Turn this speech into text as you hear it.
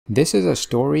This is a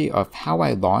story of how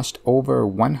I lost over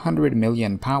 100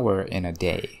 million power in a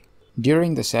day.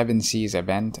 During the 7 Seas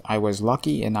event, I was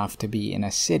lucky enough to be in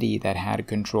a city that had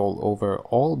control over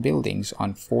all buildings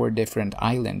on 4 different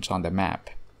islands on the map.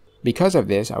 Because of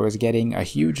this, I was getting a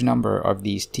huge number of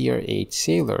these tier 8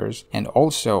 sailors and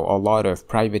also a lot of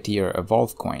privateer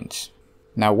evolve coins.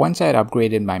 Now once I had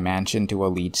upgraded my mansion to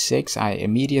Elite 6, I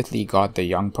immediately got the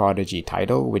Young Prodigy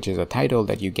title, which is a title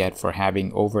that you get for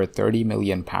having over 30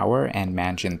 million power and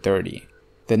Mansion 30.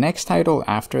 The next title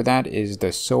after that is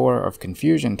the Sower of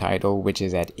Confusion title, which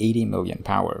is at 80 million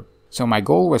power. So my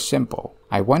goal was simple.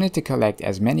 I wanted to collect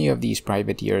as many of these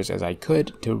privateers as I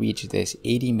could to reach this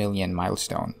 80 million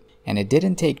milestone. And it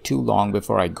didn't take too long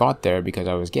before I got there because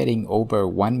I was getting over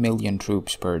 1 million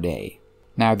troops per day.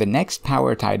 Now the next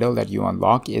power title that you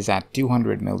unlock is at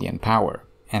 200 million power,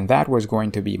 and that was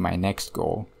going to be my next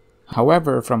goal.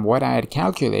 However, from what I had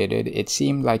calculated, it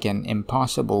seemed like an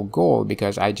impossible goal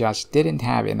because I just didn't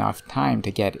have enough time to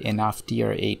get enough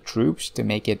tier 8 troops to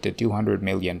make it to 200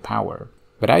 million power.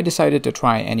 But I decided to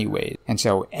try anyway, and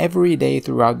so every day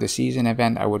throughout the season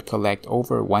event I would collect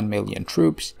over 1 million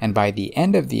troops, and by the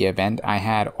end of the event I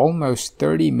had almost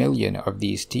 30 million of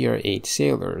these tier 8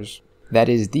 sailors. That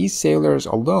is, these sailors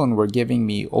alone were giving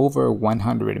me over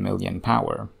 100 million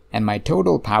power, and my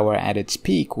total power at its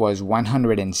peak was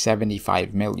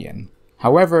 175 million.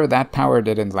 However, that power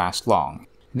didn't last long.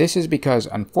 This is because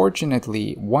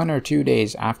unfortunately, 1 or 2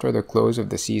 days after the close of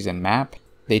the season map,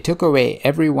 they took away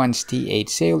everyone's T8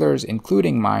 sailors,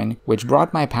 including mine, which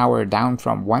brought my power down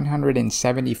from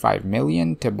 175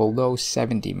 million to below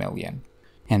 70 million.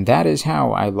 And that is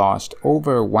how I lost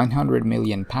over 100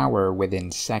 million power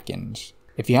within seconds.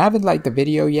 If you haven't liked the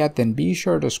video yet, then be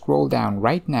sure to scroll down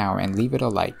right now and leave it a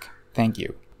like. Thank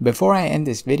you. Before I end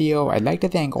this video, I'd like to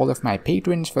thank all of my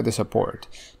patrons for the support.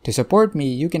 To support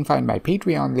me, you can find my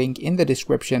Patreon link in the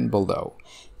description below.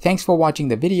 Thanks for watching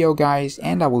the video guys,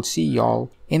 and I will see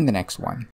y'all in the next one.